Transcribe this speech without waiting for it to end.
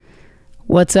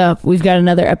What's up? We've got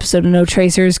another episode of No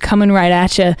Tracers coming right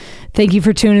at you. Thank you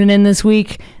for tuning in this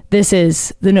week. This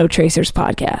is the No Tracers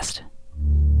podcast.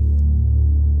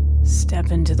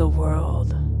 Step into the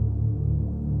world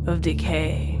of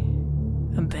decay,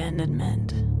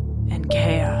 abandonment, and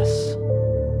chaos.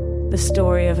 The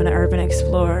story of an urban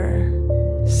explorer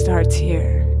starts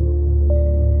here,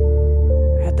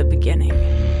 at the beginning.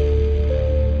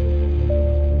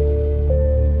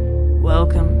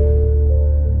 Welcome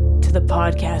to the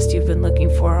podcast you've been looking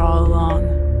for all along.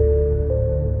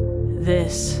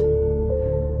 This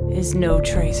is No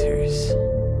Tracers.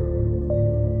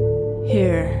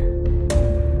 Here,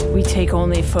 we take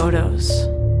only photos.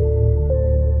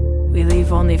 We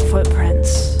leave only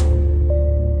footprints.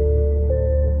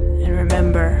 And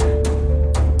remember,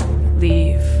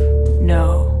 leave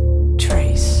no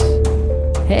trace.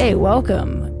 Hey,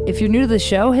 welcome. If you're new to the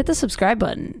show, hit the subscribe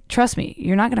button. Trust me,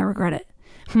 you're not going to regret it.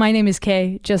 My name is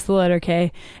Kay, just the letter K,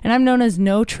 and I'm known as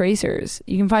No Tracers.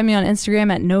 You can find me on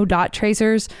Instagram at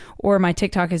no.tracers, or my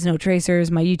TikTok is No Tracers.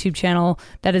 My YouTube channel,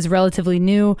 that is relatively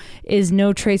new, is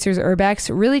No Tracers Urbex.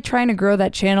 Really trying to grow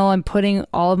that channel. I'm putting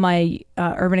all of my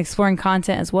urban exploring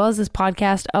content as well as this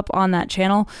podcast up on that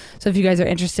channel. So if you guys are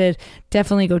interested,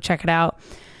 definitely go check it out.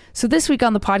 So this week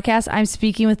on the podcast, I'm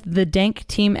speaking with the Dank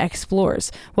Team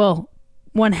Explorers. Well,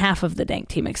 one half of the Dank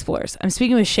Team Explorers. I'm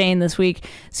speaking with Shane this week.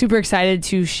 Super excited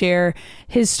to share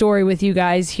his story with you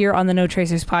guys here on the No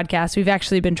Tracers podcast. We've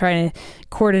actually been trying to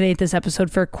coordinate this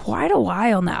episode for quite a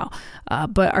while now,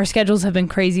 but our schedules have been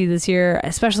crazy this year,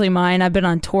 especially mine. I've been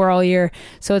on tour all year,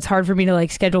 so it's hard for me to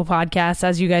schedule podcasts.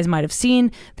 As you guys might have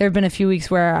seen, there have been a few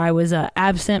weeks where I was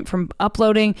absent from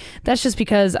uploading. That's just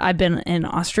because I've been in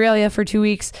Australia for 2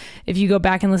 weeks. If you go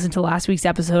back and listen to last week's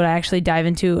episode, I actually dive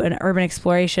into an urban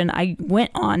exploration I went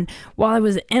on while I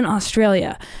was in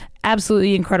Australia.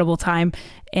 Absolutely incredible time.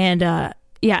 And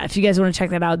if you guys want to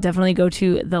check that out, definitely go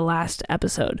to the last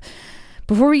episode.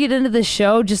 Before we get into this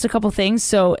show, just a couple things.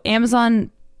 So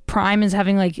Amazon Prime is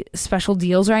having special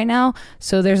deals right now.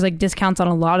 So there's discounts on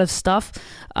a lot of stuff.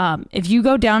 If you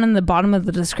go down in the bottom of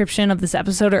the description of this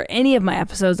episode or any of my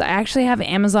episodes, I actually have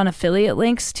Amazon affiliate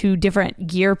links to different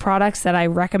gear products that I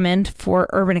recommend for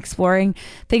urban exploring.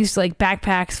 Things like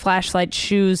backpacks, flashlights,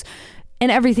 shoes, and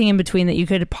everything in between that you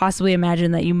could possibly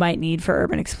imagine that you might need for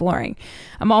urban exploring.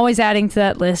 I'm always adding to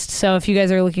that list, so if you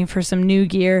guys are looking for some new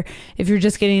gear, if you're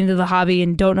just getting into the hobby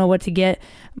and don't know what to get,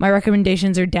 my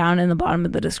recommendations are down in the bottom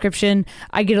of the description.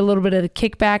 I get a little bit of a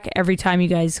kickback every time you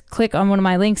guys click on one of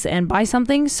my links and buy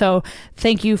something, so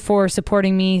thank you for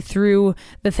supporting me through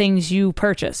the things you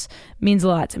purchase. It means a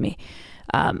lot to me.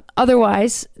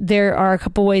 Otherwise, there are a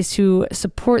couple ways to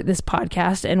support this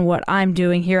podcast and what I'm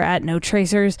doing here at No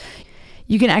Tracers.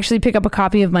 You can actually pick up a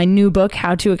copy of my new book,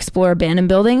 How to Explore Abandoned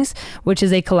Buildings, which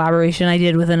is a collaboration I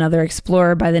did with another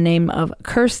explorer by the name of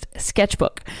Cursed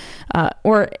Sketchbook,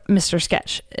 or Mr.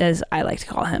 Sketch, as I like to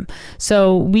call him.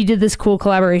 So we did this cool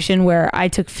collaboration where I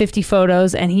took 50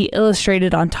 photos and he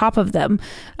illustrated on top of them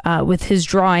with his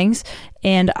drawings.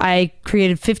 And I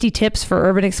created 50 tips for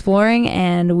urban exploring,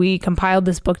 and we compiled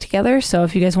this book together. So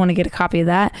if you guys want to get a copy of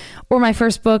that, or my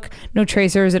first book, No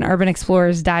Tracers, an Urban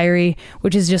Explorer's Diary,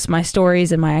 which is just my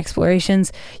stories and my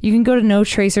explorations, you can go to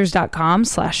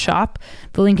notracers.com/shop.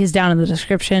 The link is down in the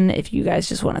description if you guys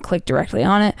just want to click directly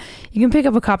on it. You can pick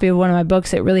up a copy of one of my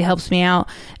books. It really helps me out,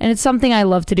 and it's something I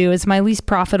love to do. It's my least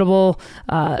profitable,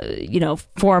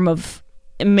 form of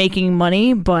making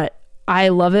money, but I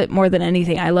love it more than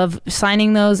anything. I love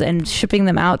signing those and shipping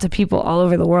them out to people all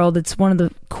over the world. It's one of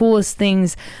the coolest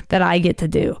things that I get to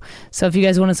do. So if you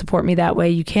guys want to support me that way,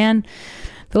 you can.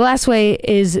 The last way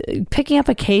is picking up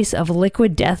a case of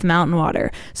Liquid Death Mountain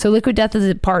Water. So Liquid Death is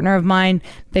a partner of mine.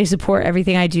 They support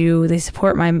everything I do. They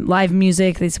support my live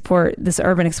music. They support this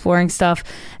urban exploring stuff.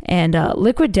 And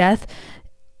Liquid Death,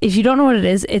 if you don't know what it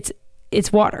is, it's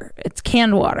water. It's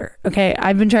canned water. Okay.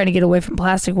 I've been trying to get away from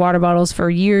plastic water bottles for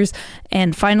years,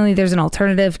 and finally there's an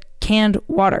alternative: canned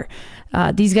water.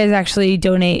 These guys actually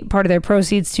donate part of their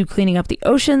proceeds to cleaning up the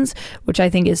oceans, which I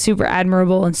think is super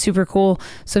admirable and super cool.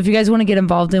 So if you guys want to get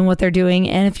involved in what they're doing,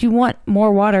 and if you want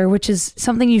more water, which is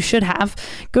something you should have,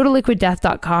 go to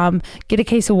liquiddeath.com, get a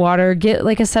case of water, get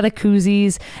a set of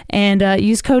koozies, and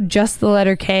use code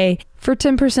JUSTTHELETTERK for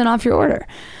 10% off your order.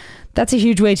 That's a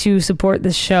huge way to support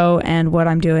this show and what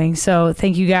I'm doing. So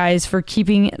thank you guys for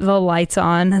keeping the lights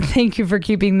on. Thank you for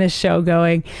keeping this show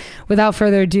going. Without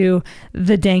further ado,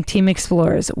 the Dank Team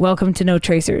Explorers. Welcome to No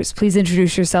Tracers. Please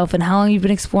introduce yourself and how long you've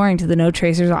been exploring to the No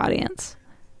Tracers audience.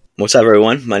 What's up,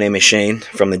 everyone? My name is Shane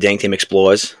from the Dank Team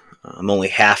Explorers. I'm only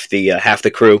half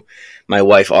the crew. My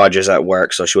wife Audra's at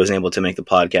work, so she wasn't able to make the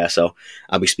podcast, so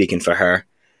I'll be speaking for her.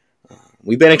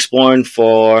 we've been exploring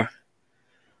for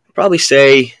probably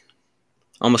say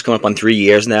almost coming up on 3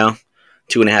 years now,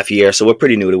 2.5 years. So we're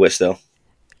pretty new to it still.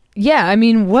 Yeah, I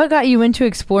mean, what got you into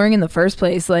exploring in the first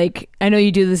place? Like, I know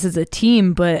you do this as a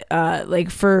team, but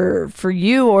like for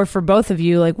you or for both of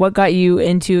you, like what got you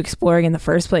into exploring in the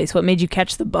first place? What made you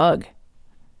catch the bug?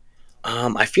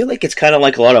 I feel like it's kind of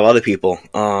like a lot of other people.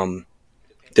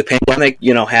 The pandemic,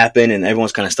 happened and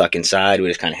everyone's kind of stuck inside. We're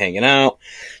just kind of hanging out,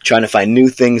 trying to find new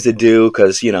things to do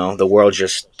because, the world's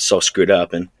just so screwed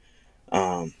up. And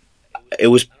it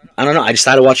was, I don't know, I just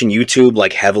started watching YouTube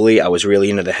like heavily. I was really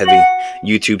into the heavy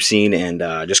YouTube scene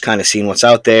and just kind of seeing what's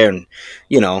out there and,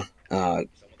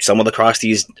 stumbled across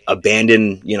these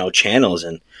abandoned, channels.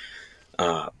 And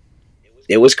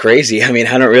it was crazy. I mean,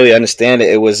 I don't really understand it.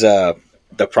 It was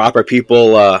the proper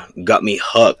people got me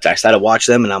hooked. I started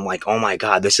watching them and I'm like, oh my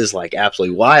God, this is like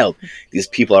absolutely wild. These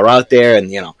people are out there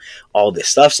and, all this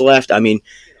stuff's left. I mean,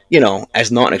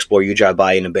 as not an explorer, you drive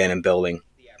by an abandoned building.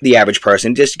 The average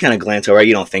person just kind of glance over it.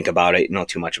 You don't think about it,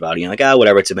 too much about it. You're like,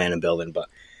 whatever, it's an abandoned building. But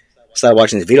I started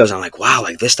watching these videos. I'm like, wow,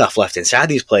 like this stuff left inside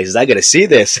these places. I got to see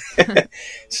this.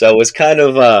 So it was kind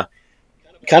of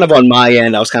on my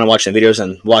end. I was kind of watching the videos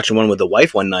and watching one with the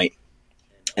wife one night.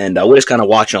 And we're just kind of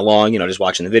watching along, just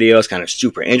watching the videos, kind of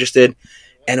super interested.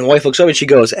 And my wife looks over and she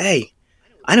goes, hey,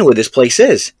 I know where this place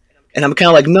is. And I'm kind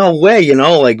of like, no way,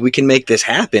 like we can make this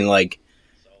happen. Like,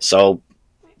 so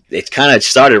it kind of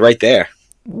started right there.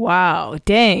 Wow.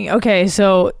 Dang. Okay.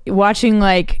 So watching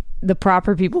like the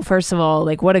proper people, first of all,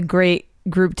 like what a great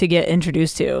group to get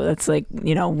introduced to. That's like,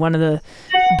 one of the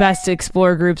best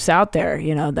explorer groups out there.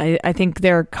 I think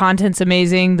their content's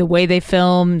amazing. The way they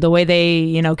film, the way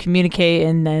they, communicate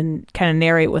and then kind of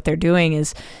narrate what they're doing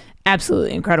is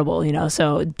absolutely incredible,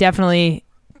 so definitely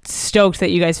stoked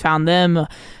that you guys found them.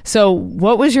 So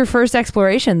what was your first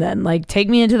exploration then? Like, take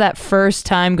me into that first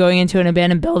time going into an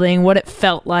abandoned building, what it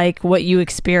felt like, what you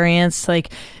experienced,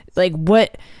 like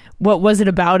what was it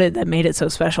about it that made it so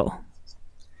special?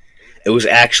 It was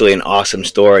actually an awesome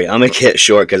story. I'm going to get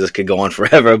short because this could go on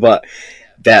forever, but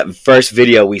that first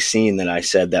video we seen that I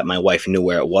said that my wife knew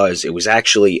where it was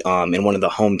actually in one of the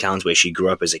hometowns where she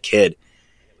grew up as a kid.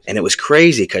 And it was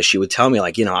crazy because she would tell me,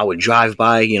 like, I would drive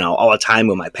by, all the time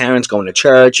with my parents going to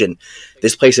church, and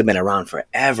this place had been around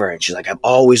forever. And she's like, I've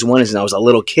always wondered since I was a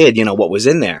little kid, what was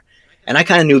in there. And I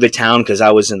kind of knew the town because I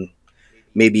was in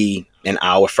maybe an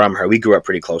hour from her. We grew up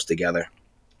pretty close together.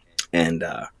 And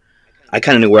I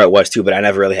kind of knew where it was too, but I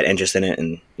never really had interest in it.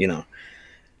 And,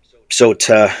 so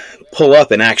to pull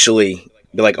up and actually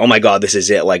be like, oh my God, this is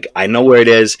it. Like, I know where it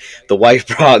is. The wife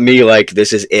brought me, like,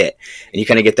 this is it. And you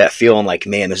kind of get that feeling like,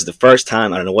 man, this is the first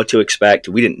time. I don't know what to expect.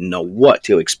 We didn't know what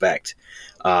to expect.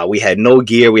 We had no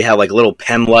gear. We had like little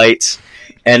pen lights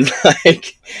and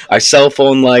like our cell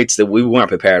phone lights that we weren't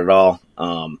prepared at all.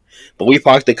 But we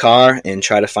parked the car and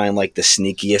tried to find like the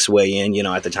sneakiest way in.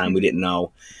 At the time we didn't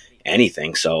know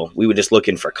anything. So we were just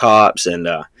looking for cops and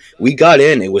we got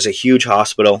in. It was a huge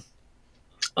hospital.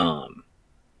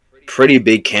 Pretty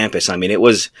big campus. I mean,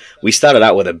 we started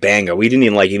out with a banger. We didn't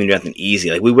even do nothing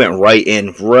easy. Like, we went right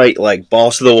in, like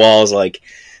balls to the walls. Like,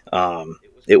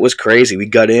 it was crazy. We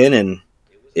got in and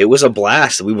it was a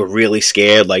blast. We were really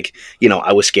scared. Like,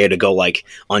 I was scared to go like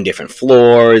on different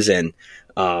floors, and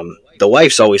the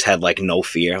wife's always had like no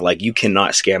fear. Like, you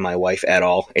cannot scare my wife at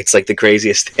all. It's like the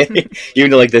craziest thing.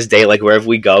 Even to like this day, like wherever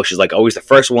we go, she's like always the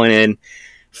first one in,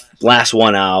 last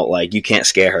one out. Like, you can't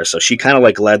scare her. So she kind of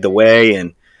like led the way,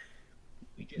 and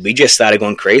we just started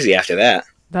going crazy after that.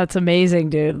 That's amazing,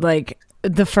 dude. Like,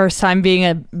 the first time being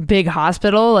a big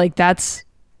hospital, like that's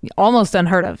almost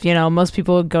unheard of. Most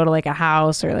people would go to like a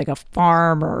house or like a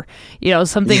farm or,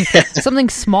 something, something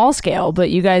small scale, but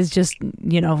you guys just,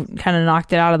 kind of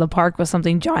knocked it out of the park with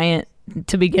something giant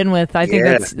to begin with. I think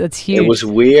that's huge. It was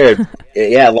weird.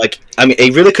 Yeah. Like, I mean,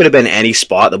 it really could have been any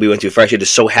spot that we went to first. It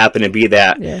just so happened to be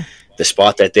that the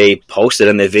spot that they posted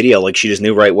in the video. Like, she just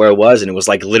knew right where it was. And it was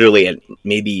like literally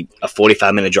maybe a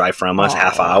 45-minute drive from us,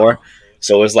 half hour.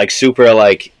 So it was like super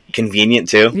like convenient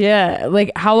too. Yeah.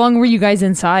 Like, how long were you guys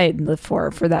inside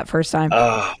for that first time?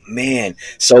 Oh man.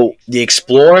 So the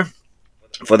Explorer,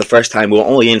 for the first time, we were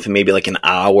only in for maybe like an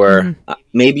hour,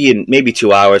 maybe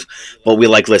 2 hours. But we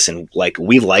like, listen, like,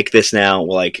 we like this now.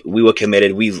 Like, we were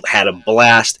committed. We had a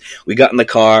blast. We got in the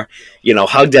car,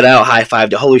 hugged it out,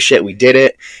 high-fived it. Holy shit, we did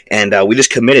it. And we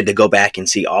just committed to go back and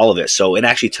see all of it. So it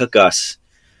actually took us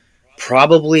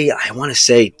probably, I want to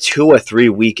say 2 or 3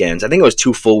 weekends. I think it was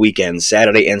 2 full weekends,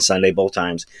 Saturday and Sunday, both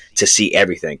times, to see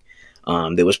everything.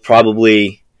 There was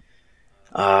probably,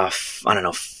 I don't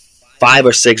know, 5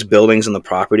 or 6 buildings on the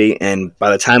property, and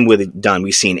by the time we're done,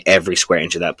 we've seen every square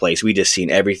inch of that place. We just seen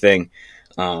everything.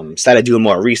 Started doing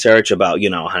more research about,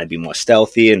 how to be more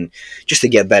stealthy and just to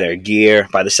get better gear.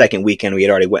 By the second weekend, we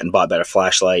had already went and bought better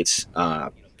flashlights,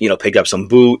 picked up some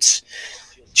boots,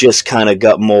 just kind of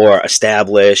got more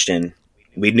established, and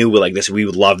we knew we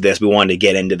would love this. We wanted to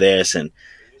get into this, and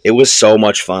it was so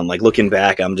much fun. Like, looking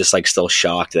back, I'm just like still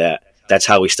shocked that that's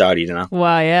how we started,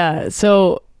 Wow, yeah.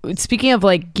 So speaking of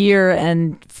like gear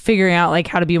and figuring out like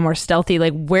how to be more stealthy,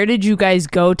 like where did you guys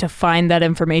go to find that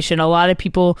information? A lot of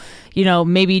people,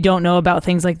 maybe don't know about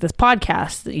things like this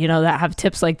podcast, that have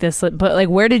tips like this, but like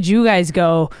where did you guys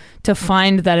go to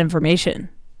find that information?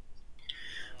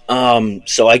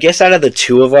 So I guess out of the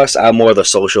two of us, I'm more the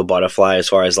social butterfly as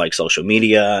far as like social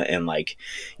media and like,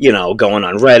 going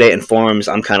on Reddit and forums.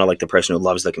 I'm kind of like the person who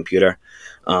loves the computer.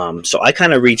 So I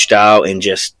kind of reached out and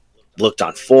just looked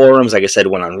on forums. Like I said,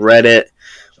 went on Reddit,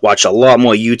 watched a lot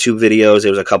more YouTube videos.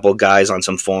 There was a couple of guys on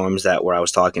some forums where I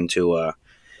was talking to,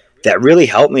 that really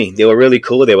helped me. They were really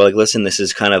cool. They were like, listen, this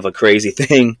is kind of a crazy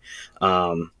thing.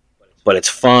 But it's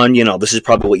fun. This is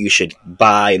probably what you should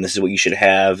buy and this is what you should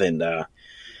have. And,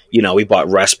 we bought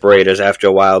respirators after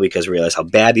a while because we realized how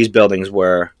bad these buildings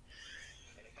were.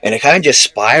 And it kind of just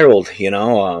spiraled,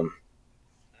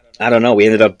 I don't know. We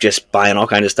ended up just buying all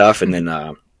kinds of stuff. And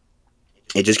then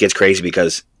it just gets crazy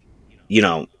because,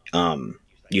 you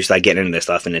start getting into this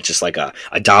stuff and it's just like a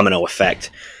domino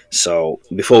effect. So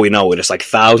before we know, we're just like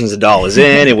thousands of dollars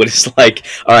in, and we're just like,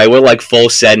 all right, we're like full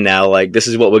send now. Like, this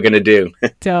is what we're going to do.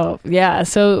 Dope. Yeah.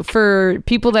 So for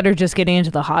people that are just getting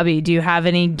into the hobby, do you have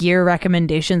any gear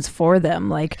recommendations for them?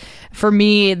 Like for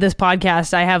me, this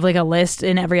podcast, I have like a list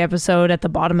in every episode at the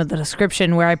bottom of the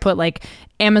description where I put like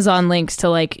Amazon links to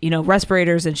like,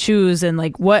 respirators and shoes and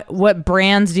like what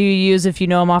brands do you use if you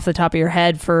know them off the top of your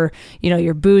head for,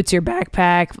 your boots, your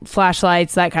backpack,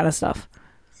 flashlights, that kind of stuff.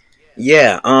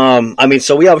 Yeah,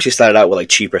 so we obviously started out with like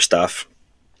cheaper stuff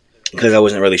because I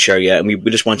wasn't really sure yet, and we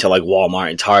just went to like Walmart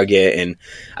and Target, and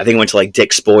I think went to like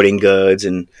Dick's Sporting Goods,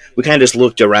 and we kind of just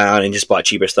looked around and just bought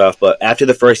cheaper stuff. But after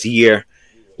the first year,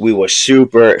 we were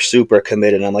super, super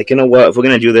committed. I'm like, you know what? If we're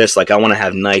gonna do this, like, I want to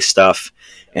have nice stuff,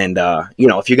 and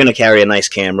if you're gonna carry a nice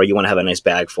camera, you want to have a nice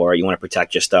bag for it. You want to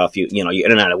protect your stuff. You're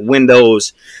in and out of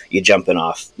windows. You're jumping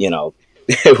off.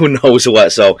 Who knows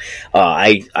what. So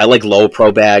I like low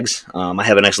pro bags. I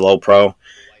have a nice low pro.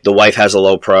 The wife has a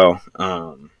low pro.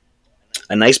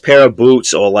 A nice pair of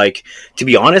boots, or like, to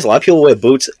be honest, a lot of people wear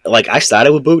boots. Like, I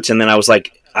started with boots, and then I was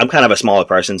like, I'm kind of a smaller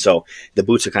person, so the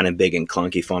boots are kind of big and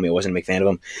clunky for me. I wasn't a big fan of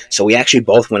them. So we actually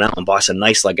both went out and bought some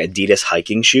nice like Adidas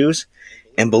hiking shoes.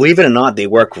 And believe it or not, they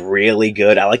work really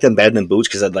good. I like them better than boots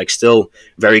because they're like still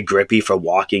very grippy for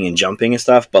walking and jumping and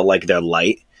stuff, but like they're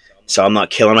light. So I'm not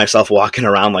killing myself walking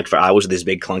around like for hours with these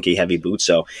big, clunky, heavy boots.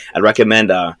 So I'd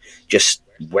recommend just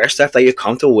wear stuff that you're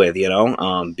comfortable with,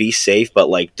 be safe, but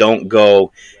like don't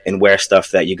go and wear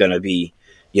stuff that you're going to be,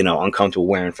 uncomfortable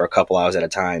wearing for a couple hours at a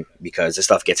time because this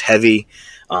stuff gets heavy.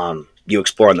 You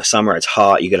explore in the summer, it's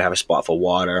hot, you're going to have a spot for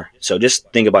water. So just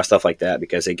think about stuff like that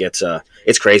because it gets,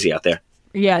 it's crazy out there.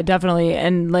 Yeah, definitely.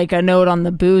 And like a note on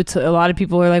the boots, a lot of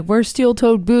people are like, wear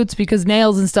steel-toed boots because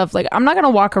nails and stuff. Like, I'm not going to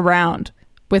walk around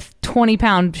with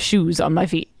 20-pound shoes on my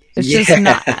feet. It's just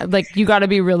not, like, you got to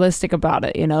be realistic about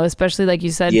it, especially like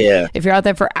you said, if you're out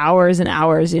there for hours and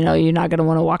hours, you're not going to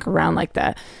want to walk around like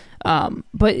that. But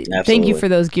Absolutely. Thank you for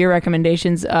those gear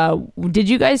recommendations. Did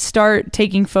you guys start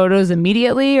taking photos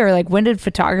immediately, or like when did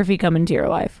photography come into your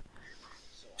life?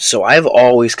 So I've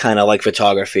always kind of liked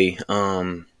photography.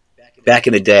 Back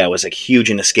in the day, I was like huge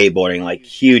into skateboarding, like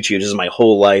huge. This is my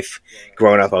whole life.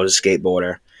 Growing up, I was a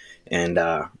skateboarder, and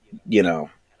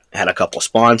had a couple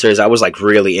sponsors. I was like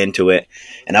really into it,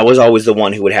 and I was always the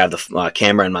one who would have the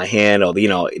camera in my hand, or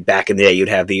back in the day, you'd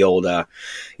have the old, the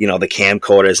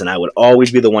camcorders, and I would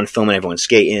always be the one filming everyone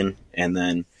skating. And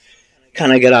then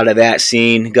kind of got out of that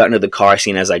scene, got into the car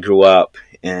scene as I grew up,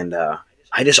 and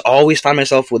I just always found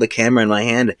myself with a camera in my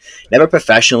hand, never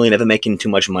professionally, never making too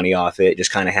much money off it,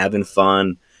 just kind of having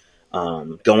fun,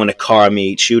 going to car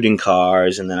meets, shooting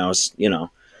cars, and then I was, so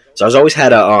I was always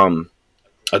had a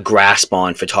grasp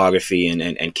on photography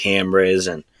and cameras,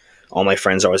 and all my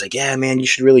friends are always like, yeah, man, you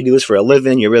should really do this for a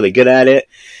living. You're really good at it.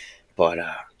 But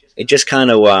it just kind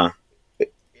of,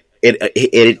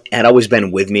 it had always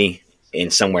been with me in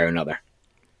some way or another.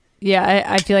 Yeah,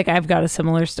 I feel like I've got a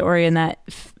similar story in that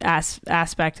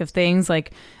aspect of things.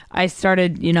 Like, I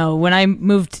started, when I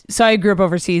moved, so I grew up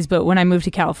overseas, but when I moved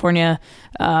to California,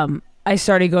 I I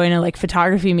started going to like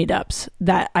photography meetups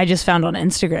that I just found on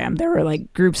Instagram. There were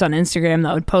like groups on Instagram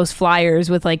that would post flyers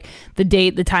with like the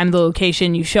date, the time, the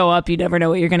location. You show up, you never know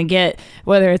what you're going to get,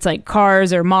 whether it's like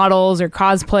cars or models or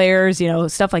cosplayers, you know,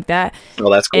 stuff like that. Oh,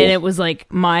 that's cool. And it was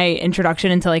like my introduction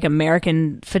into like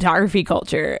American photography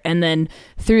culture. And then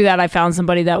through that, I found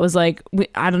somebody that was like,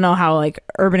 I don't know how like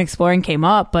urban exploring came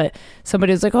up, but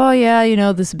somebody was like, oh yeah, you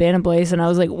know, this abandoned place. And I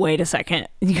was like, wait a second,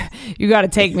 you got to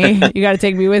take me, you got to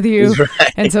take me with you.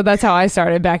 Right. And so that's how I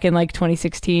started back in like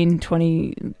 2016,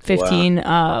 2015.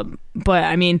 Wow. But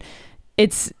I mean,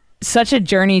 it's such a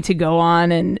journey to go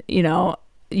on. And, you know,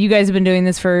 you guys have been doing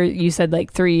this for, you said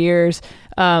like 3 years.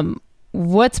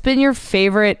 What's been your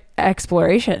favorite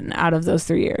exploration out of those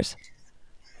 3 years?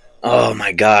 Oh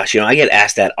my gosh. You know, I get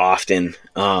asked that often.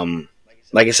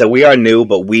 Like I said, we are new,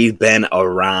 but we've been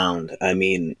around. I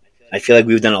mean, I feel like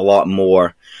we've done a lot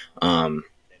more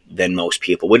than most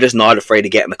people. We're just not afraid to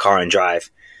get in the car and drive.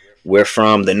 We're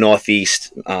from the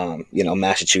Northeast, you know,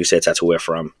 Massachusetts. That's where we're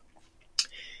from.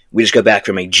 We just got back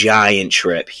from a giant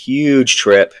trip, huge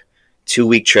trip,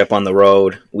 2-week trip on the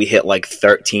road. We hit like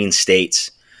 13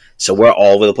 states. So we're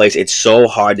all over the place. It's so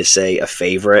hard to say a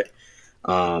favorite.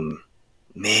 Man,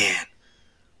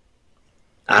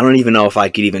 I don't even know if I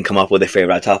could even come up with a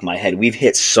favorite off the top of my head. We've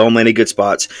hit so many good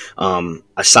spots.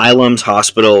 Asylums,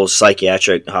 hospitals,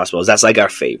 psychiatric hospitals. That's like our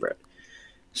favorite.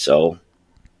 So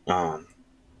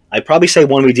I'd probably say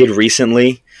one we did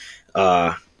recently.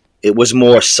 It was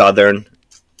more southern,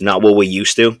 not what we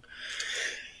used to.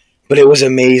 But it was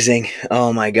amazing.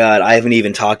 Oh my God. I haven't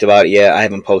even talked about it yet. I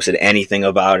haven't posted anything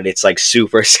about it. It's like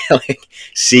super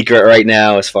secret right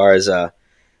now as far as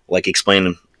like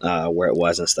explaining where it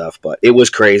was and stuff. But it was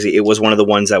crazy. It was one of the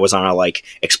ones that was on our like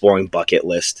exploring bucket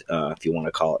list, if you want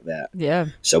to call it that. Yeah.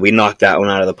 So we knocked that one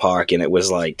out of the park, and it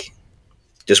was like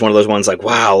just one of those ones like,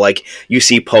 wow, like you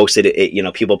see posted it, you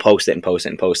know, people post it and post it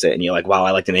and post it, and you're like, wow,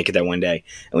 I like to make it there one day.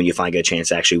 And when you finally get a chance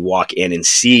to actually walk in and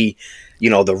see, you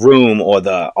know, the room or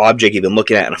the object you've been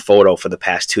looking at in a photo for the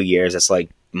past 2 years, it's like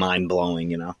mind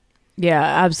blowing, you know? Yeah,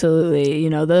 absolutely. You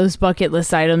know, those bucket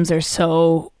list items are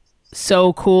so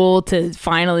cool to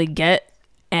finally get,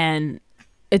 and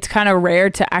it's kind of rare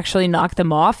to actually knock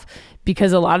them off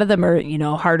because a lot of them are, you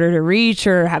know, harder to reach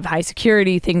or have high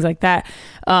security, things like that.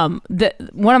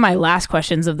 One of my last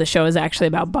questions of the show is actually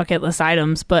about bucket list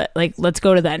items, but like, let's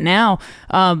go to that now.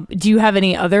 Do you have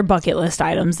any other bucket list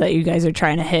items that you guys are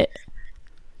trying to hit?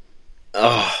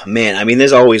 Oh man, I mean,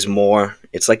 there's always more.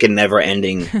 It's like a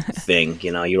never-ending thing,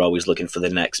 you know. You're always looking for the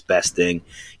next best thing.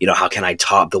 You know, how can I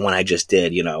top the one I just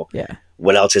did? You know, yeah.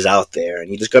 What else is out there? And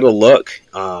you just got to look.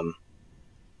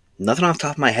 Nothing off the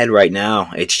top of my head right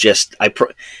now. It's just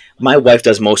my wife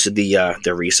does most of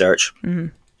the research.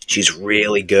 Mm-hmm. She's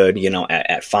really good, you know,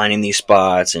 at finding these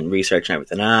spots and researching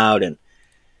everything out, and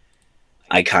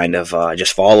I kind of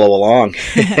just follow along.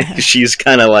 She's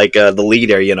kind of like the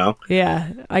leader, you know? Yeah,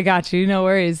 I got you. No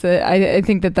worries. I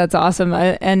think that's awesome.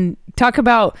 And talk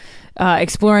about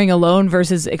exploring alone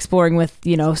versus exploring with,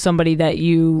 you know, somebody that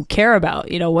you care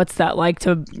about. You know, what's that like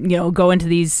to, you know, go into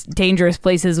these dangerous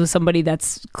places with somebody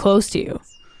that's close to you?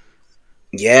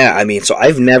 Yeah, I mean, so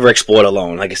I've never explored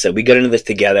alone. Like I said, we got into this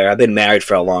together. I've been married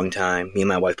for a long time. Me and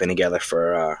my wife been together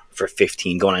for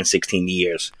 15, going on 16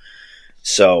 years.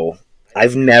 So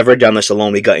I've never done this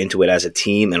alone. We got into it as a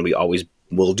team, and we always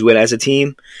will do it as a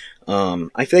team.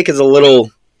 I feel like it's a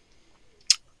little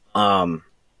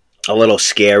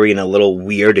scary and a little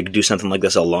weird to do something like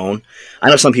this alone. I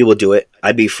know some people do it.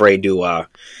 I'd be afraid to,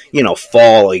 you know,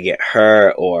 fall or get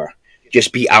hurt or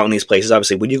just be out in these places.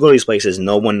 Obviously, when you go to these places,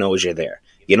 no one knows you're there.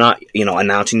 You're not, you know,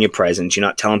 announcing your presence. You're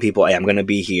not telling people, hey, I'm going to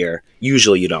be here.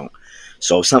 Usually you don't.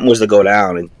 So if something was to go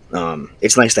down, and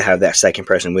it's nice to have that second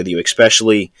person with you,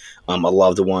 especially a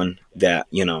loved one that,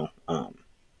 you know,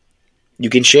 you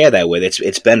can share that with.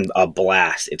 It's been a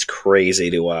blast. It's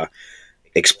crazy to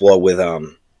explore with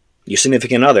your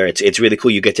significant other. It's really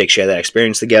cool. You get to share that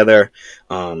experience together,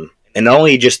 and not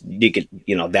only just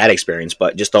you know that experience,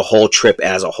 but just the whole trip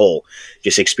as a whole.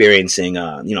 Just experiencing,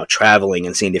 you know, traveling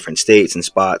and seeing different states and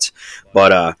spots.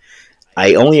 But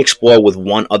I only explore with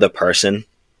one other person.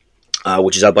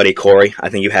 Which is our buddy Corey. I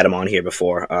think you had him on here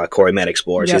before. Corey Med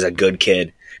Explorers. Yep. He's a good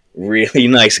kid. Really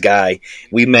nice guy.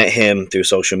 We met him through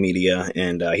social media,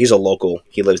 and he's a local.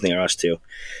 He lives near us, too.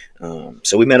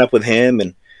 So we met up with him,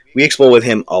 and we explore with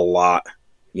him a lot,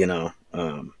 you know.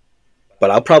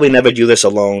 But I'll probably never do this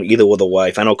alone, either with a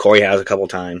wife. I know Corey has a couple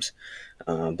times.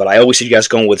 But I always suggest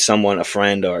going with someone, a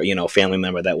friend or, you know, family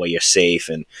member. That way you're safe.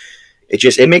 And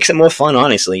it makes it more fun,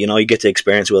 honestly. You know, you get to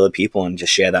experience with other people and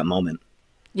just share that moment.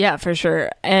 Yeah, for sure.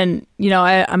 And,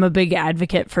 I'm a big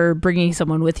advocate for bringing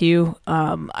someone with you.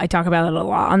 I talk about it a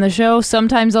lot on the show.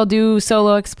 Sometimes I'll do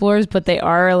solo explores, but they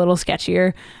are a little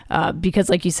sketchier because,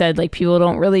 like you said, like people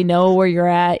don't really know where you're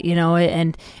at,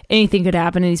 and anything could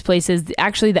happen in these places.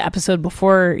 Actually, the episode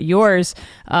before yours,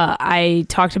 I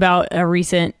talked about a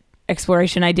recent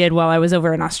exploration I did while I was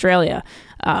over in Australia.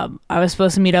 I was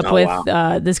supposed to meet up with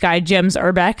this guy, James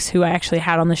Urbex, who I actually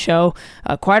had on the show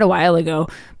quite a while ago.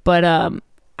 But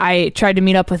I tried to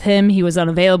meet up with him. He was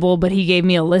unavailable, but he gave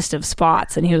me a list of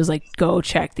spots and he was like, go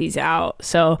check these out.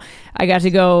 So I got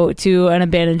to go to an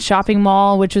abandoned shopping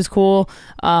mall, which was cool.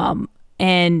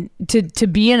 And to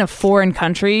be in a foreign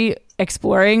country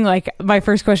exploring, like my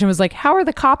first question was like, how are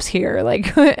the cops here?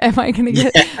 Like, am I going to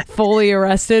get fully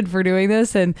arrested for doing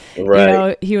this? And,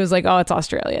 he was like, oh, it's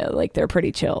Australia. Like, they're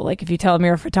pretty chill. Like, if you tell them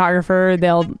you're a photographer,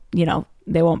 they'll,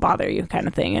 they won't bother you kind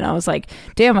of thing. And I was like,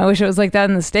 damn, I wish it was like that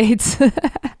in the States.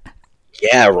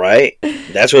 Yeah, right.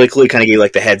 That's really cool. He kind of gave you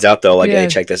like the heads up though, like, hey,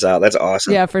 check this out. That's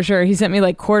awesome. Yeah, for sure. He sent me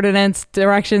like coordinates,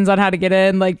 directions on how to get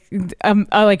in, like a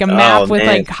map with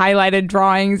like highlighted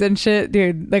drawings and shit.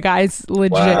 Dude, the guy's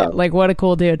legit. Wow. Like, what a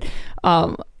cool dude.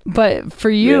 But for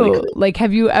you, really cool. Like,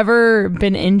 have you ever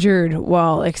been injured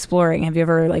while exploring? Have you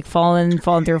ever like fallen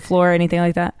through a floor or anything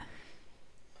like that?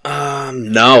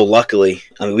 No, luckily.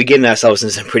 I mean, we get ourselves in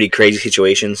some pretty crazy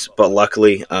situations, but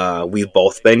luckily, we've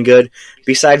both been good.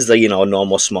 Besides the,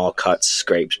 normal small cuts,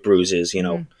 scrapes, bruises,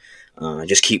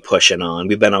 just keep pushing on.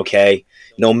 We've been okay.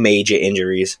 No major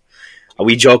injuries.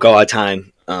 We joke all the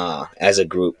time, as a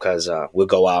group, because, we'll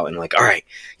go out and like, all right,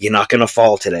 you're not going to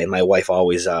fall today. My wife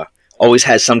always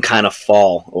has some kind of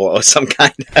fall or some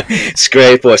kind of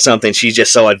scrape or something. She's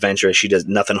just so adventurous. She does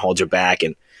nothing holds her back.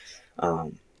 And,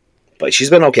 but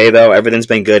she's been okay, though. Everything's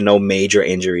been good. No major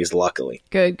injuries, luckily.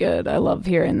 Good. I love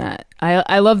hearing that.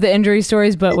 I love the injury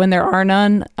stories, but when there are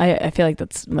none, I feel like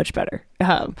that's much better.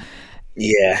 Yeah.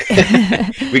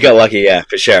 We got lucky, yeah,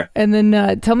 for sure. And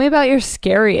then tell me about your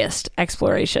scariest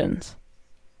explorations.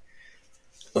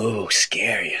 Oh,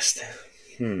 scariest.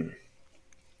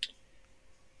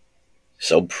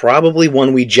 So probably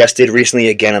one we just did recently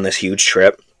again on this huge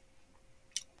trip.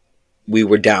 We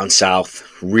were down south,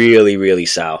 really, really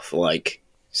south, like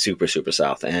super, super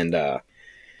south. And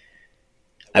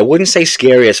I wouldn't say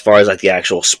scary as far as like the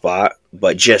actual spot,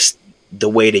 but just the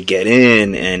way to get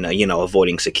in and,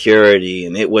 avoiding security.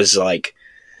 And it was like,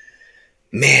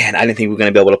 man, I didn't think we were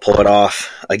going to be able to pull it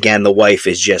off. Again, the wife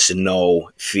is just no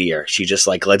fear. She just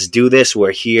like, let's do this.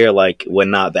 We're here. Like, we're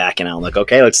not backing out. I'm like,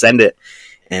 okay, let's send it.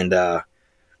 And,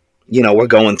 we're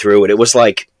going through it. It was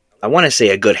like, I want to say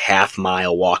a good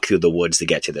half-mile walk through the woods to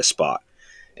get to this spot.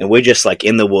 And we're just like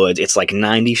in the woods. It's like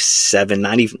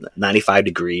 95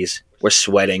 degrees. We're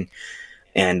sweating.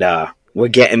 And we're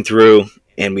getting through.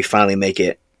 And we finally make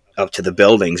it up to the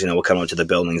buildings. We'll come up to the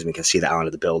buildings and we can see the island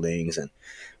of the buildings. And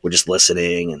we're just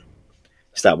listening and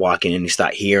start walking and you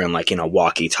start hearing like,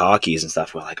 walkie-talkies and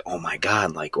stuff. We're like, oh my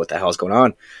God, like what the hell is going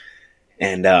on?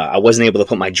 And I wasn't able to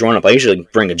put my drone up. I usually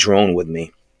bring a drone with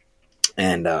me.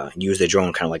 And use the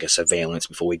drone kind of like a surveillance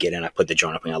before we get in. I put the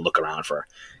drone up and I look around for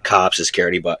cops and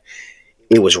security, but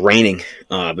it was raining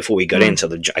before we got in, so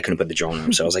I couldn't put the drone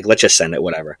up. So I was like, let's just send it,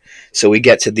 whatever. So we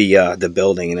get to the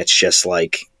building, and it's just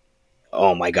like,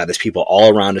 oh my God, there's people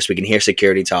all around us. We can hear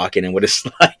security talking, and we're just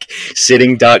like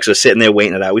sitting ducks. We're sitting there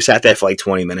waiting it out. We sat there for like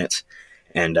 20 minutes,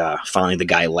 and finally the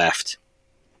guy left.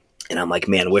 And I'm like,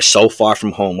 man, we're so far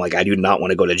from home. Like, I do not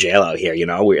want to go to jail out here.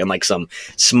 We're in like some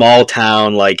small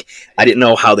town. Like, I didn't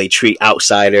know how they treat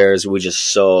outsiders. We're just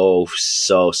so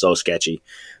sketchy.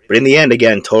 But in the end,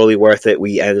 again, totally worth it.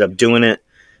 We ended up doing it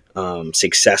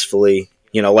successfully.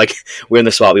 Like we're in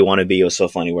the spot we want to be. It was so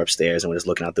funny. We're upstairs and we're just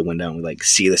looking out the window and we like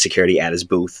see the security at his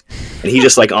booth. And he's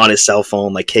just like on his cell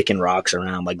phone, like kicking rocks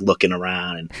around, like looking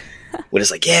around. And we're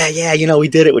just like, yeah, we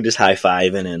did it. We're just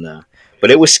high-fiving and but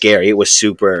it was scary. It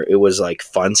was like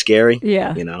fun scary.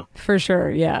 Yeah. For sure.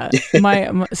 Yeah.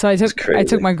 So I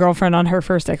took my girlfriend on her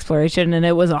first exploration and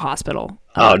it was a hospital.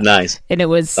 Oh, nice. And it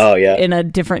was in a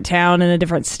different town, in a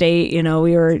different state.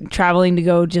 We were traveling to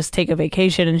go just take a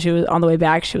vacation and she was on the way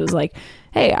back. She was like,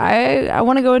 hey, I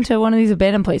want to go into one of these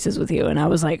abandoned places with you. And I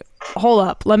was like, hold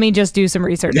up, let me just do some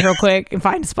research real quick and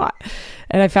find a spot.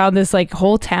 And I found this like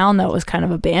whole town that was kind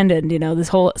of abandoned, this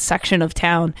whole section of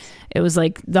town. It was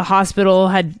like the hospital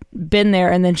had been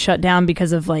there and then shut down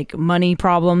because of like money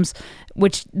problems.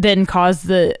 which then caused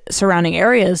the surrounding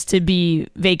areas to be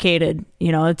vacated.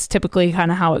 You know, it's typically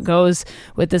kind of how it goes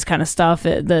with this kind of stuff.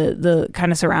 The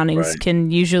kind of surroundings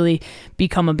can usually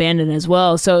become abandoned as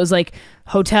well. So it was like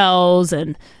hotels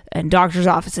and doctor's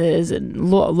offices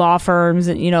and law firms,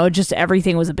 and, you know, just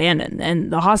everything was abandoned.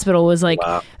 And the hospital was like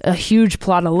a huge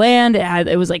plot of land.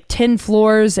 It was like 10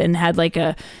 floors and had like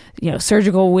a, you know,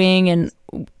 surgical wing. And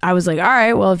I was like, all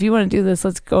right, well, if you want to do this,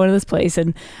 let's go into this place.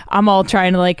 And I'm all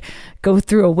trying to like go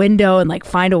through a window and like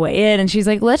find a way in. And she's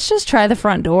like, let's just try the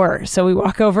front door. So we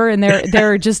walk over, and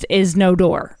there just is no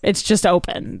door. It's just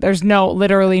open. There's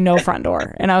literally no front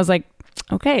door. And I was like,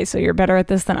 okay, so you're better at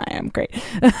this than I am. Great.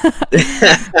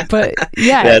 But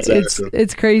yeah,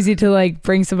 it's crazy to like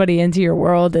bring somebody into your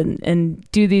world and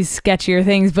do these sketchier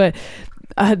things. But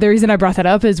the reason I brought that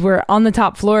up is we're on the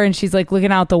top floor, and she's like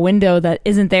looking out the window that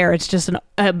isn't there. It's just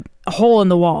a hole in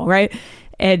the wall, right?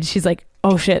 And she's like,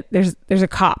 oh shit, there's a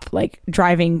cop like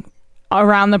driving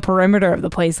around the perimeter of the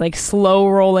place, like slow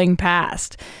rolling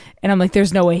past. And I'm like,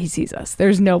 there's no way he sees us.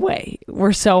 There's no way.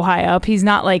 We're so high up. He's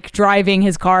not like driving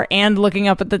his car and looking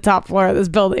up at the top floor of this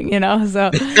building, you know?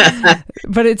 So,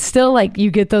 but it's still like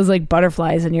you get those like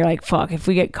butterflies, and you're like, fuck, if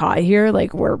we get caught here,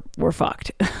 like we're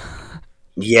fucked.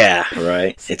 Yeah,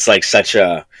 right. It's like such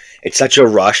a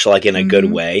rush, like in a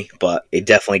good way, but it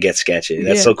definitely gets sketchy.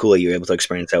 That's so cool that you're able to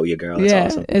experience that with your girl.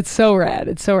 That's awesome. It's so rad.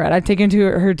 It's so rad. I've taken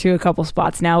her to a couple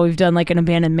spots now. We've done like an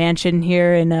abandoned mansion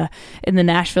here in the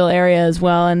Nashville area as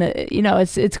well, and you know,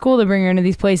 it's cool to bring her into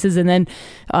these places. And then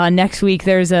next week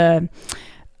there's a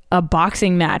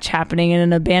boxing match happening in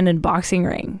an abandoned boxing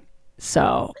ring.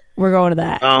 So we're going to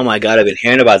that. Oh my God, I've been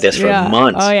hearing about this for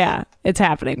months. Oh yeah, it's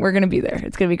happening. We're going to be there.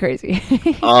 It's going to be crazy.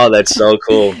 Oh, that's so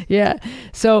cool. Yeah.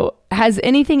 So has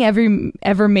anything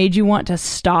ever made you want to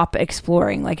stop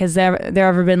exploring? Like, has there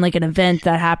ever been like an event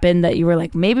that happened that you were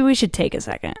like, maybe we should take a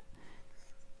second?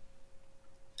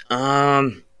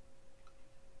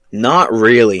 Not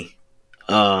really.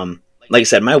 Like I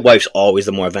said, my wife's always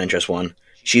the more adventurous one.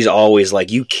 She's always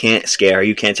like, you can't scare her.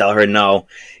 You can't tell her no.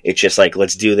 It's just like,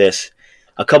 let's do this.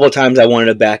 A couple of times I wanted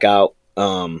to back out,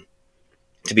 to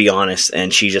be honest,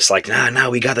 and she's just like,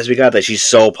 nah, we got this. She's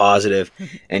so positive,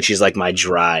 and she's like my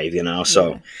drive, you know?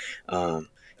 So,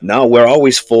 no, we're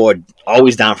always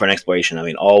down for an exploration. I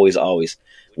mean, always.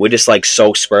 We're just like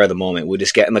so spur of the moment. We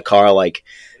just get in the car, like,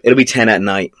 it'll be 10 at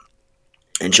night,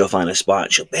 and she'll find a spot,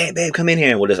 and she'll, babe, come in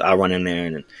here, and I'll run in there,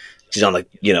 and she's on, like,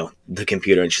 you know, the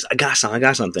computer, and she's, I got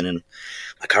something, and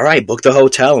like, all right, book the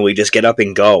hotel, and we just get up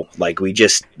and go. Like, we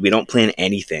don't plan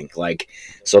anything. Like,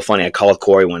 so funny, I called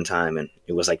Corey one time, and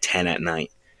it was like 10 at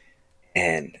night,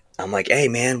 and I'm like, hey,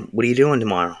 man, what are you doing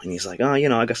tomorrow? And he's like, oh, you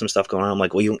know, I got some stuff going on. I'm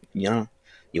like, well, you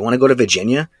want to go to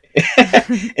Virginia?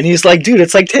 And he's like, dude,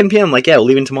 it's like 10 p.m. I'm like, yeah, we're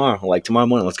leaving tomorrow. Like, tomorrow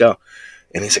morning, let's go.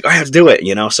 And he's like, all right, let's do it,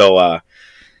 you know? So, I've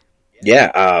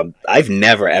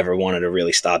never, ever wanted to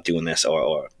really stop doing this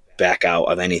or back out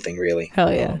of anything, really.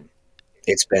 Hell yeah.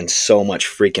 It's been so much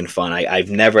freaking fun. I've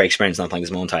never experienced nothing like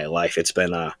this in my entire life. It's been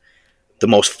the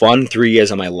most fun 3 years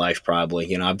of my life, probably.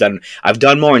 You know, I've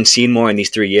done more and seen more in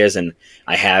these 3 years than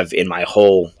I have in my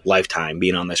whole lifetime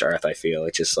being on this earth. I feel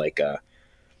it's just like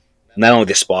not only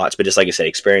the spots, but just like I said,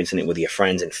 experiencing it with your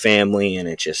friends and family, and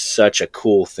it's just such a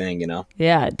cool thing, you know.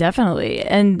 Yeah, definitely.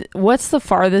 And what's the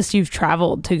farthest you've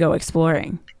traveled to go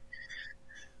exploring?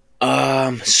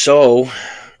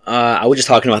 I was just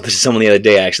talking about this to someone the other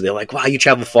day, actually. They're like, wow, you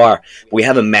travel far. But we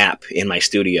have a map in my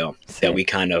studio that we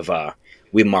kind of,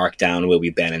 we mark down where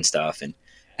we've been and stuff. And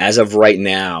as of right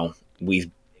now, we've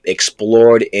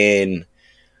explored in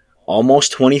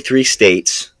almost 23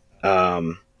 states.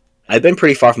 I've been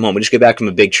pretty far from home. We just got back from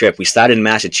a big trip. We started in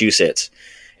Massachusetts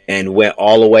and went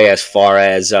all the way as far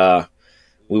as,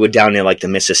 we were down near like the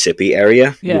Mississippi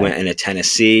area. Yeah. We went into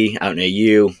Tennessee, out near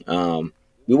you.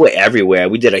 We were everywhere.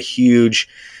 We did a huge,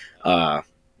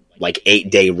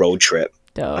 8-day road trip.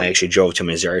 Dope. I actually drove to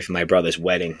Missouri for my brother's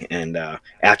wedding. And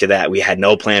after that, we had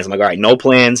no plans. I'm like, all right, no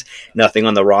plans, nothing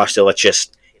on the roster. Let's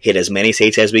just hit as many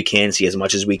states as we can, see as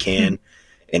much as we can.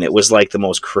 And it was like the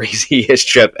most craziest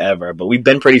trip ever. But we've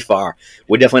been pretty far.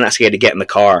 We're definitely not scared to get in the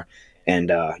car and,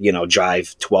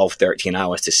 drive 12, 13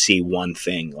 hours to see one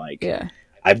thing. Like, yeah.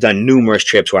 I've done numerous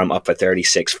trips where I'm up for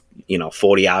 36,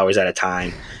 40 hours at a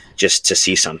time just to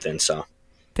see something. So,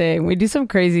 dang, we do some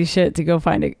crazy shit to go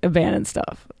find abandoned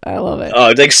stuff. I love it.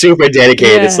 Oh, it's like super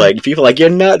dedicated. Yeah. It's like people are like,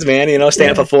 you're nuts, man. Staying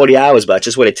up for 40 hours, but it's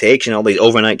just what it takes. These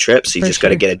overnight trips. You just got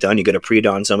to get it done. You got to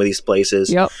pre-dawn some of these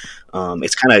places. Yep.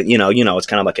 It's kind of it's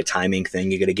kind of like a timing thing.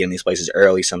 You got to get in these places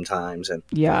early sometimes. And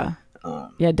yeah.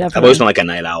 Yeah, definitely. I've always been like a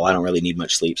night owl. I don't really need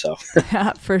much sleep, so.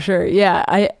 Yeah, for sure. Yeah,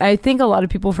 I think a lot of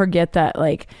people forget that,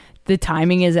 like, the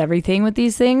timing is everything with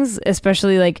these things,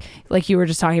 especially like you were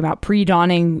just talking about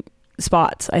pre-dawning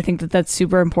spots. I think that that's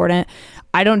super important.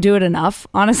 I don't do it enough,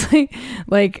 honestly.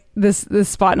 Like this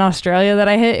spot in Australia that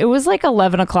I hit, it was like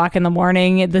 11 o'clock in the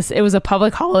morning. It was a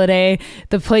public holiday.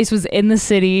 The place was in the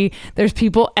city. There's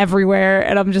people everywhere,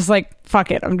 and I'm just like,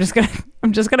 fuck it. I'm just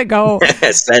gonna go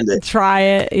send it. Try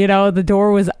it. You know, the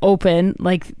door was open.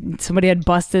 Like somebody had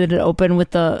busted it open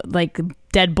with the like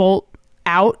deadbolt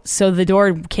out, so the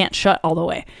door can't shut all the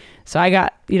way. So I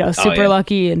got, super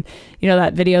lucky, and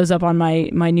that video's up on my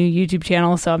new YouTube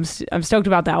channel. So I'm stoked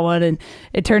about that one, and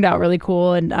it turned out really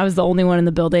cool. And I was the only one in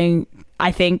the building,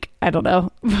 I think. I don't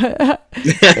know.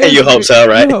 You hope so,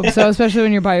 right? You hope so, especially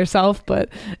when you're by yourself. But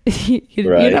you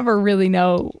never really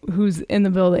know who's in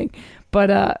the building.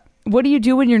 But what do you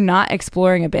do when you're not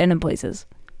exploring abandoned places?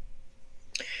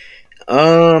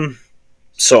 So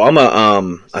I'm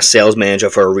a sales manager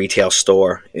for a retail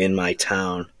store in my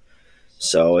town.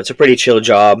 So it's a pretty chill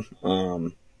job.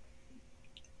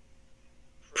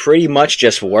 Pretty much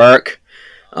just work.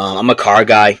 I'm a car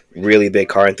guy, really big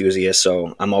car enthusiast,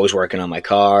 so I'm always working on my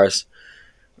cars.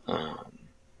 But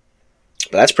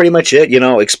that's pretty much it,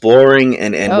 exploring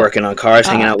and working on cars,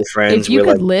 hanging out with friends. If you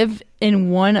could live in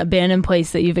one abandoned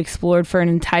place that you've explored for an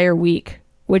entire week,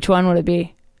 which one would it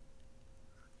be?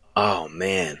 Oh,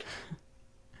 man.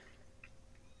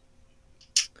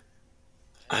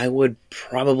 I would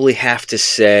probably have to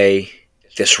say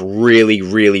this really,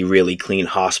 really, really clean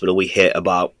hospital we hit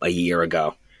about a year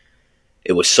ago.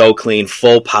 It was so clean,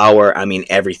 full power. I mean,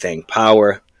 everything.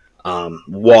 Power,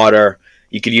 water.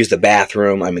 You could use the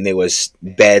bathroom. I mean, there was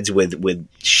beds with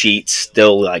sheets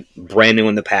still like brand new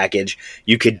in the package.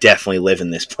 You could definitely live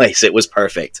in this place. It was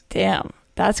perfect. Damn,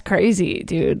 that's crazy,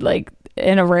 dude. Like,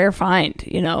 in a rare find,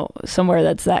 somewhere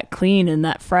that's that clean and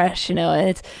that fresh,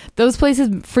 it's those places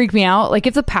freak me out. Like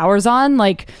if the power's on,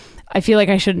 like I feel like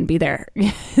I shouldn't be there.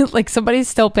 Like somebody's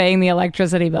still paying the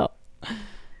electricity bill.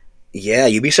 Yeah,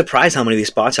 you'd be surprised how many of these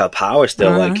spots have power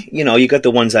still. Like, you got the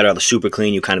ones that are the super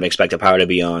clean, you kind of expect the power to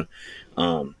be on.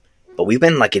 But we've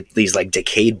been like at these like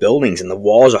decayed buildings and the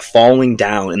walls are falling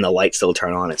down and the lights still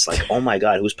turn on. It's like, oh my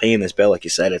God, who's paying this bill? Like you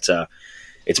said,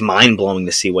 it's mind-blowing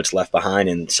to see what's left behind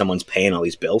and someone's paying all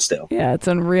these bills still. Yeah, it's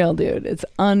unreal, dude. It's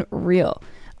unreal.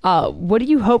 What do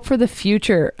you hope for the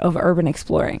future of urban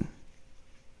exploring?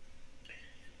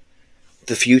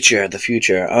 The future.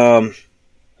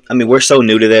 I mean, we're so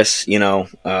new to this,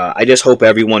 I just hope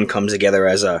everyone comes together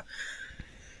as a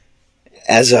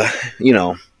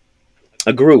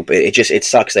group. It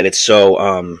sucks that it's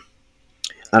so,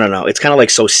 I don't know. It's kind of like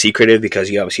so secretive because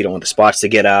you obviously don't want the spots to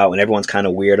get out and everyone's kind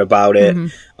of weird about it.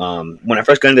 Mm-hmm. When I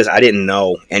first got into this, I didn't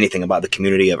know anything about the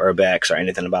community of Urbex or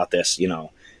anything about this. We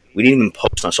didn't even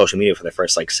post on social media for the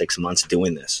first like 6 months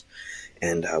doing this.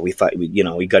 And we thought,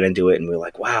 we got into it and we were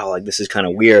like, wow, like this is kind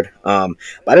of weird. But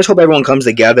I just hope everyone comes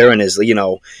together and is,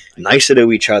 nicer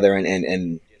to each other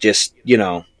and just,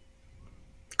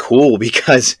 cool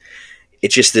because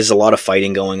it's just there's a lot of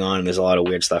fighting going on and there's a lot of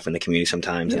weird stuff in the community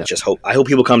sometimes. Yeah. And I hope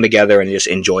people come together and just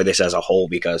enjoy this as a whole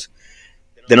because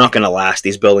they're not going to last.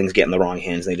 These buildings get in the wrong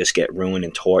hands. They just get ruined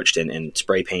and torched and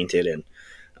spray painted. And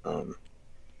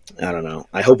I don't know.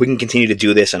 I hope we can continue to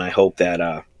do this, and I hope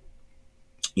that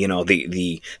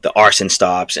the arson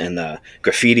stops and the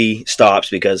graffiti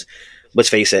stops because let's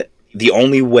face it, the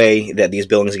only way that these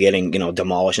buildings are getting,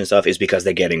 demolished and stuff is because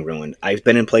they're getting ruined. I've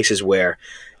been in places where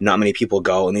not many people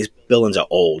go and these buildings are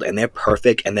old and they're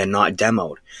perfect and they're not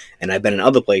demoed. And I've been in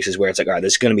other places where it's like, all right,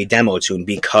 this is going to be demoed soon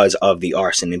because of the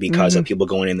arson and because of people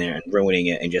going in there and ruining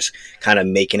it and just kind of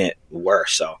making it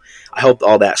worse. So I hope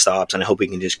all that stops and I hope we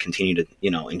can just continue to,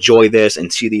 enjoy this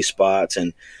and see these spots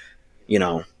and,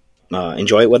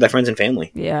 enjoy it with our friends and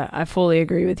family. Yeah, I fully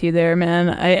agree with you there, man.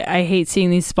 I hate seeing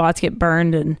these spots get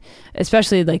burned, and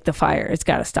especially like the fire. It's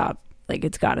got to stop. Like,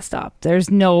 it's got to stop. There's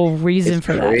no reason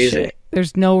for that shit.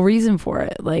 There's no reason for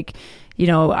it. Like,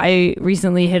 I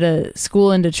recently hit a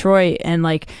school in Detroit, and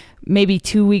like maybe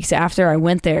 2 weeks after I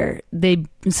went there,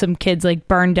 some kids like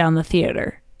burned down the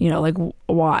theater. Like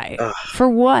why? For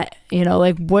what?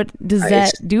 Like what does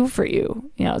that do for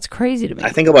you? It's crazy to me. I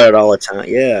think about it all the time.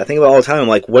 Yeah, I think about it all the time. I'm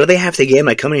like, what do they have to gain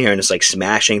by coming here and just like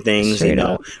smashing things, straight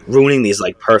up, ruining these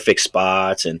like perfect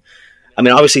spots? And I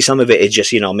mean, obviously some of it is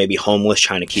just, maybe homeless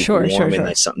trying to keep warm and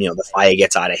like something, the fire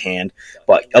gets out of hand.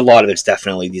 But a lot of it's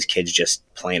definitely these kids just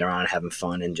playing around, having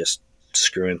fun and just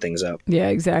screwing things up. Yeah,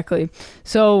 exactly.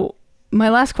 So my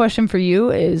last question for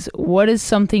you is, what is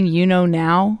something you know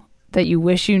now that you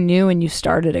wish you knew when you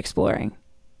started exploring?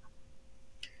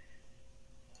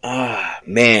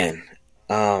 Man.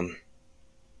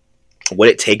 what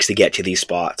it takes to get to these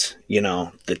spots. You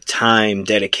know, the time,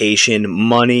 dedication,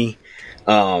 money.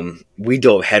 We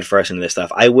dove headfirst into this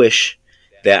stuff. I wish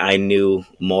that I knew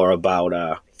more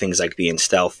about things like being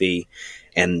stealthy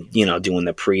and, you know, doing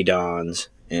the pre-dawns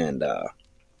and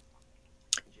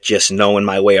just knowing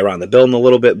my way around the building a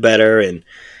little bit better and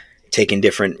taking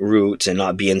different routes and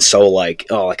not being so like,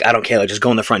 oh, like, I don't care, like, just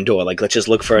go in the front door. Like, let's just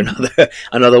look for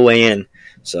another way in.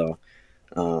 So,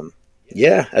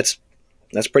 yeah, that's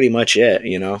pretty much it,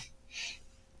 you know?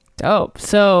 Dope.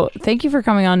 So thank you for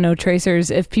coming on No Tracers.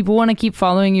 If people want to keep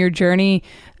following your journey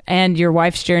and your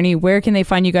wife's journey, where can they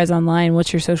find you guys online?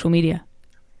 What's your social media?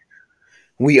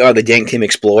 We are the Dank Team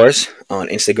Explorers on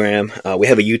Instagram. We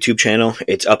have a YouTube channel.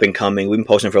 It's up and coming. We've been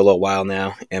posting for a little while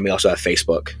now. And we also have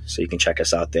Facebook, so you can check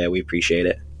us out there. We appreciate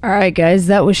it. All right, guys.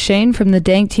 That was Shane from the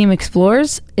Dank Team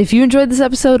Explorers. If you enjoyed this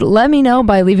episode, let me know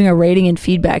by leaving a rating and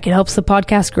feedback. It helps the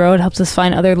podcast grow. It helps us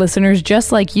find other listeners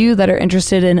just like you that are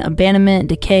interested in abandonment,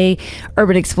 decay,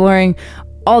 urban exploring,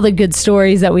 all the good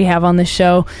stories that we have on this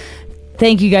show.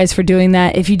 Thank you guys for doing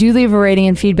that. If you do leave a rating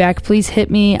and feedback, please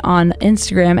hit me on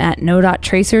Instagram at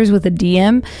no.tracers with a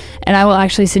DM, and I will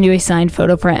actually send you a signed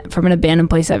photo print from an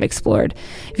abandoned place I've explored.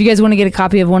 If you guys want to get a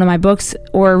copy of one of my books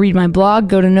or read my blog,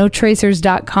 go to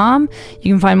notracers.com.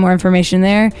 You can find more information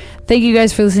there. Thank you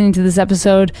guys for listening to this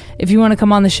episode. If you want to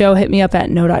come on the show, hit me up at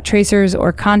no.tracers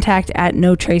or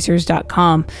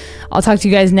contact@notracers.com. I'll talk to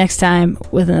you guys next time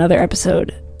with another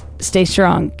episode. Stay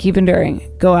strong, keep enduring,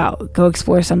 go out, go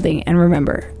explore something, and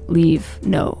remember, leave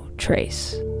no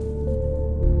trace.